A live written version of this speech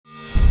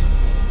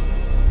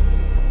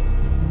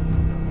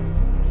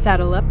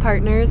Saddle up,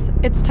 partners.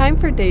 It's time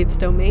for Dave's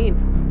Domain.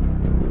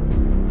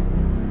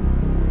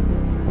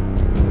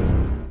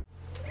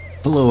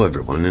 Hello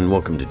everyone and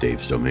welcome to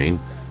Dave's Domain.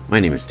 My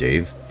name is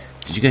Dave.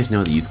 Did you guys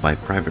know that you can buy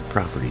private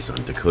properties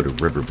on Dakota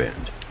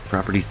Riverbend?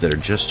 Properties that are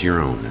just your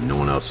own and no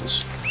one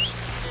else's.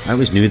 I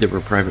always knew there were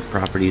private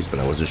properties, but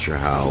I wasn't sure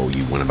how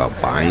you went about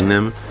buying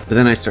them. But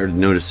then I started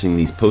noticing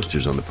these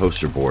posters on the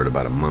poster board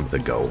about a month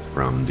ago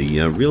from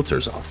the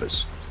realtor's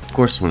office. Of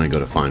course, when I go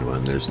to find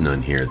one, there's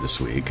none here this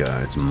week.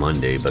 It's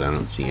Monday, but I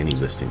don't see any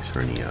listings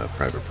for any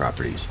private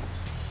properties.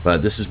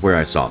 But this is where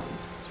I saw them,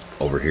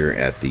 over here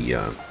at the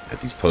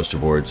at these poster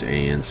boards.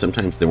 And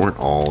sometimes they weren't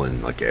all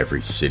in like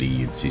every city.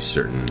 You'd see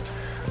certain,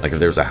 like if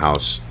there's a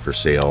house for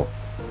sale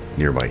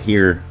nearby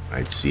here,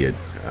 I'd see it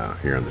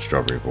here on the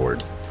strawberry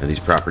board. And these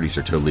properties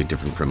are totally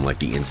different from like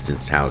the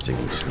instance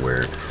housings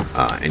where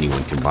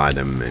anyone can buy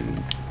them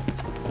and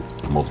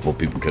multiple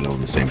people can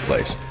own the same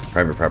place.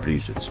 Private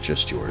properties, it's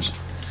just yours.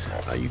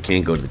 You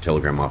can go to the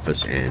telegram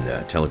office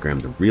and telegram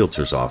the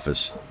realtor's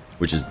office,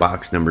 which is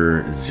box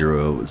number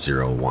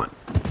 001.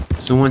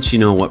 So once you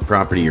know what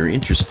property you're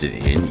interested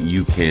in,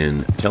 you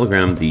can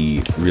telegram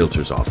the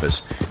realtor's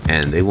office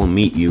and they will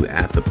meet you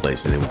at the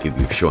place and they will give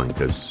you a showing,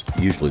 because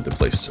usually the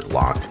places are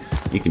locked.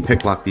 You can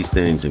pick lock these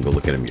things and go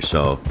look at them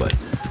yourself, but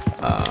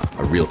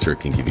a realtor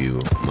can give you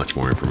much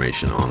more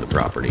information on the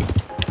property,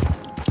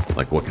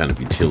 like what kind of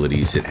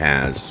utilities it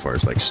has as far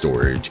as like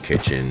storage,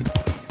 kitchen,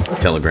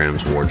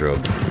 telegrams,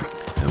 wardrobe.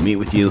 They'll meet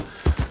with you,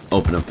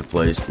 open up the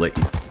place, let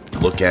you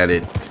look at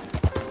it,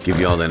 give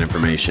you all that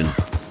information,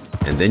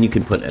 and then you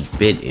can put a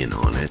bid in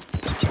on it.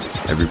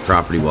 Every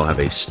property will have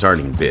a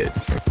starting bid.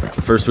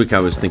 The first week I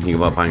was thinking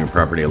about buying a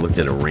property, I looked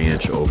at a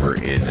ranch over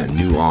in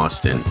New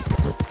Austin.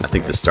 I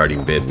think the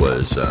starting bid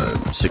was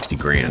 60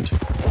 grand.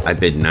 I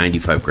bid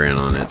 95 grand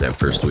on it that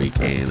first week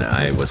and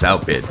I was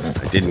outbid.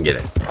 I didn't get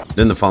it.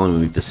 Then the following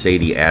week, the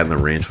Sadie Adler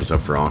Ranch was up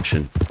for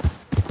auction.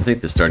 I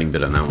think the starting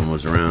bid on that one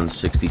was around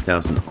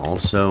 60,000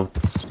 also.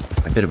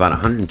 I bid about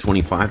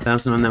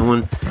 125,000 on that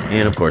one,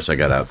 and of course I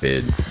got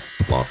outbid,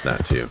 lost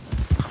that too.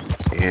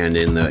 And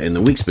in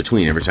the weeks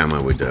between, every time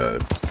I would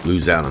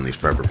lose out on these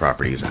private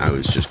properties, I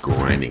was just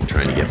grinding,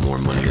 trying to get more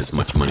money, as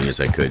much money as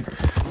I could.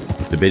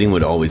 The bidding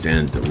would always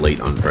end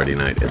late on Friday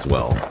night as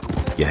well.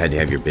 You had to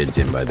have your bids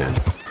in by then.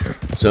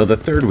 So the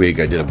third week,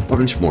 I did a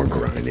bunch more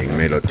grinding,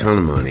 made a ton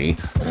of money,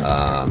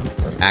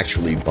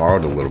 actually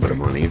borrowed a little bit of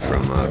money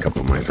from a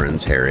couple of my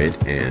friends, Harriet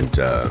and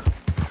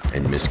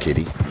Miss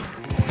Kitty,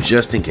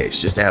 just in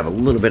case, just to have a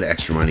little bit of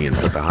extra money and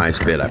put the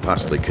highest bid I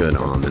possibly could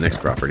on the next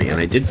property. And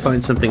I did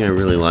find something I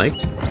really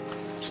liked.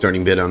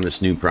 Starting bid on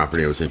this new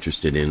property I was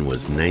interested in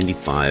was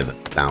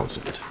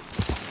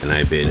 $95,000, and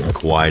I bid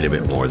quite a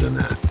bit more than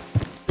that.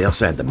 They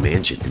also had the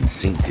mansion in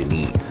St.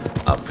 Denis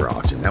up for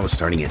auction. That was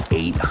starting at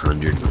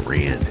 800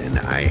 grand, and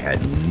I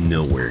had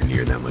nowhere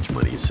near that much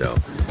money. So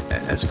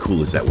as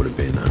cool as that would have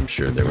been, I'm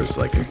sure there was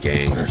like a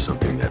gang or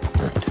something that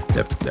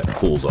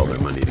pulled all their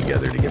money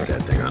together to get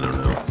that thing. I don't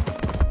know.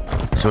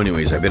 So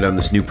anyways, I bid on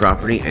this new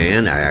property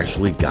and I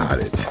actually got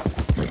it.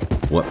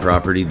 What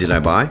property did I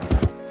buy?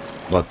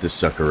 Bought this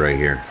sucker right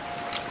here.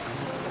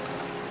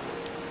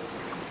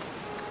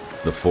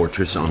 The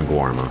Fortress on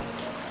Guarma,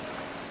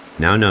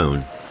 now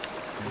known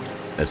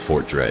as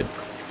Fort Dread.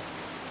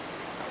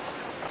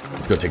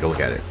 Let's go take a look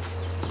at it.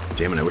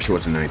 Damn it, I wish it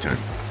wasn't nighttime.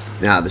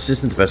 Now, this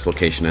isn't the best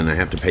location and I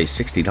have to pay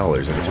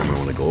 $60 every time I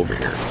want to go over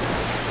here.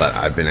 But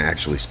I've been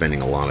actually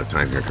spending a lot of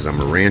time here because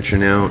I'm a rancher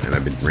now and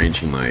I've been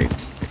ranching my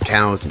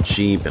cows and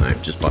sheep, and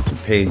I've just bought some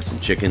pigs and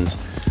chickens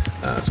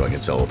so I can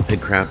sell pig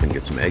crap and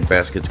get some egg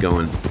baskets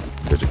going.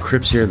 There's a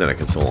Crips here that I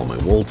can sell all my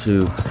wool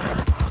to.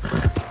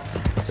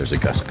 There's a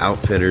Gus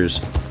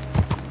Outfitters.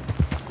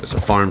 There's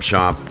a farm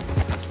shop.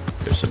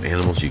 There's some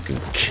animals you can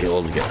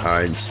kill to get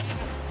hides.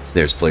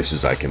 There's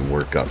places I can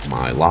work up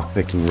my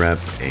lockpicking rep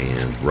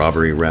and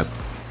robbery rep.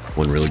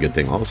 One really good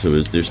thing also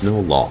is there's no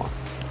law.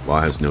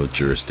 Law has no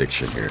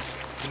jurisdiction here.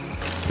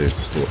 There's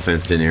this little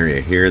fenced in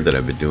area here that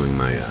I've been doing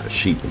my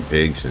sheep and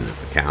pigs and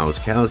cows.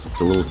 Cows, it's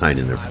a little tight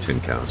in there for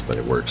 10 cows, but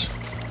it works.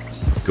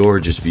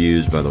 Gorgeous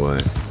views, by the way.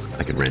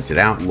 I could rent it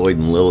out. Lloyd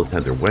and Lilith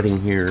had their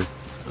wedding here.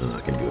 I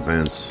can do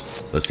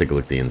events. Let's take a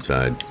look at the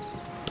inside.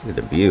 Look at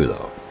the view,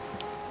 though.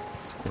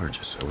 It's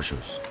gorgeous. I wish it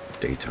was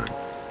daytime.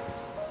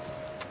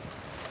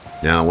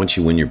 Now, once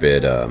you win your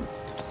bid,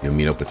 you'll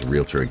meet up with the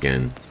realtor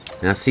again.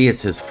 Now, see, it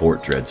says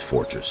Fort Dread's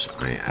Fortress.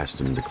 I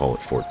asked him to call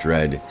it Fort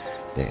Dread.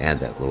 They add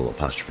that little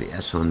apostrophe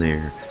S on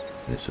there.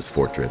 And it says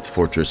Fort Dread's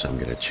Fortress. I'm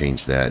going to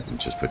change that and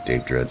just put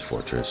Dave Dread's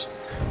Fortress.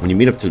 When you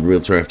meet up to the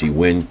realtor after you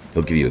win,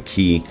 he'll give you a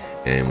key.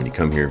 And when you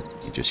come here,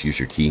 you just use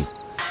your key.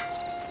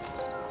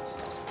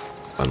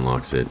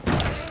 Unlocks it.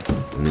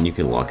 And then you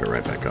can lock it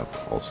right back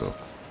up also.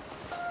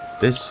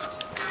 This.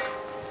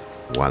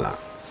 Voila.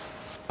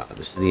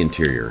 This is the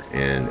interior.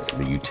 And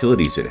the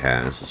utilities it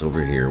has is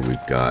over here.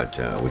 We've got,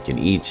 we can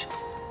eat.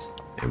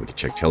 And we can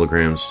check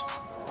telegrams.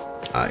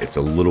 It's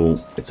a little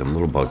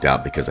bugged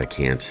out because I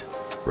can't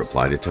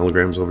reply to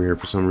telegrams over here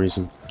for some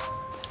reason.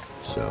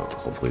 So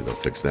hopefully they'll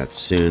fix that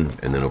soon.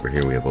 And then over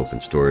here we have open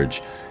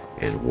storage.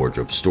 and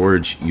wardrobe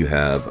storage. You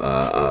have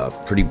a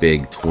pretty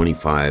big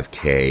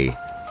 25K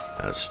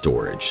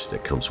storage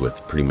that comes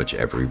with pretty much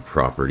every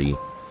property,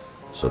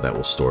 so that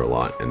will store a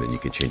lot. And then you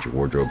can change your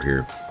wardrobe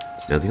here.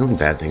 Now, the only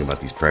bad thing about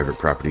these private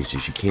properties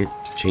is you can't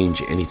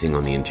change anything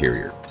on the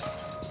interior.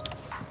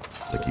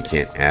 Like, you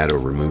can't add or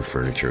remove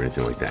furniture or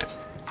anything like that.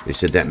 They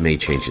said that may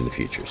change in the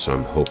future, so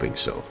I'm hoping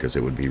so, because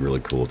it would be really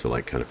cool to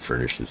like kind of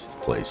furnish this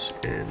place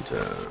and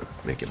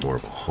make it more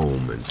of a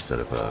home instead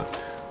of a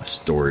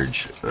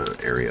storage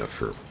area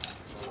for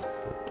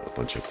a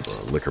bunch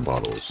of liquor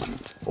bottles and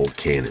old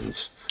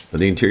cannons.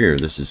 But the interior,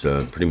 this is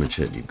pretty much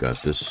it. You've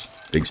got this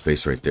big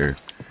space right there,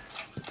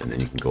 and then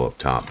you can go up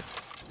top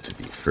to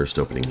the first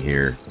opening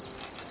here,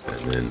 and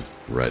then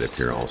right up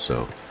here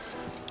also.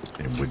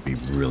 It would be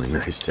really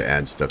nice to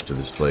add stuff to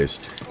this place.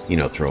 You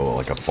know, throw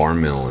like a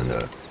farm mill and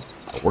a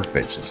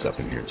workbench and stuff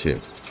in here too.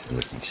 And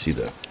look, you can see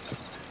the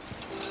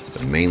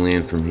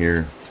mainland from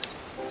here.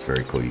 It's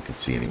very cool. You can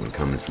see anyone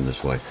coming from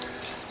this way.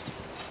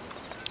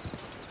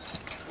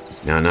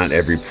 Now, not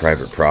every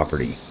private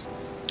property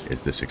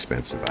is this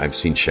expensive. I've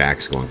seen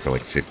shacks going for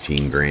like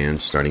 15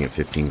 grand, starting at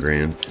 15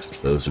 grand.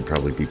 Those would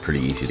probably be pretty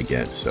easy to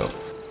get. So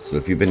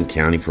if you've been in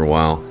county for a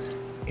while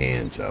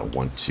and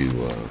want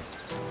to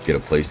get a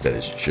place that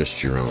is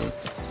just your own,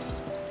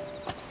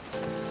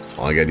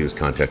 all I gotta do is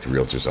contact the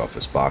realtor's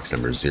office, box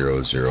number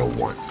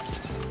 001.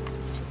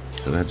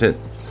 So that's it.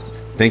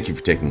 Thank you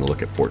for taking a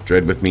look at Fort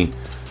Dread with me.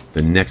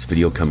 The next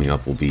video coming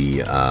up will be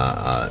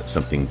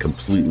something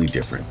completely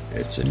different.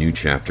 It's a new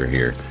chapter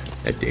here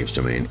at Dave's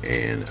Domain,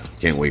 and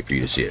can't wait for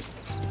you to see it.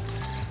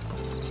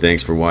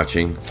 Thanks for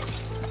watching.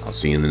 I'll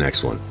see you in the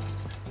next one.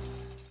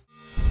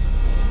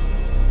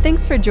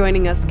 Thanks for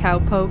joining us,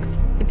 cowpokes.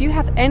 If you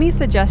have any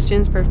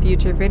suggestions for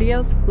future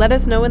videos, let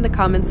us know in the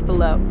comments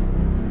below.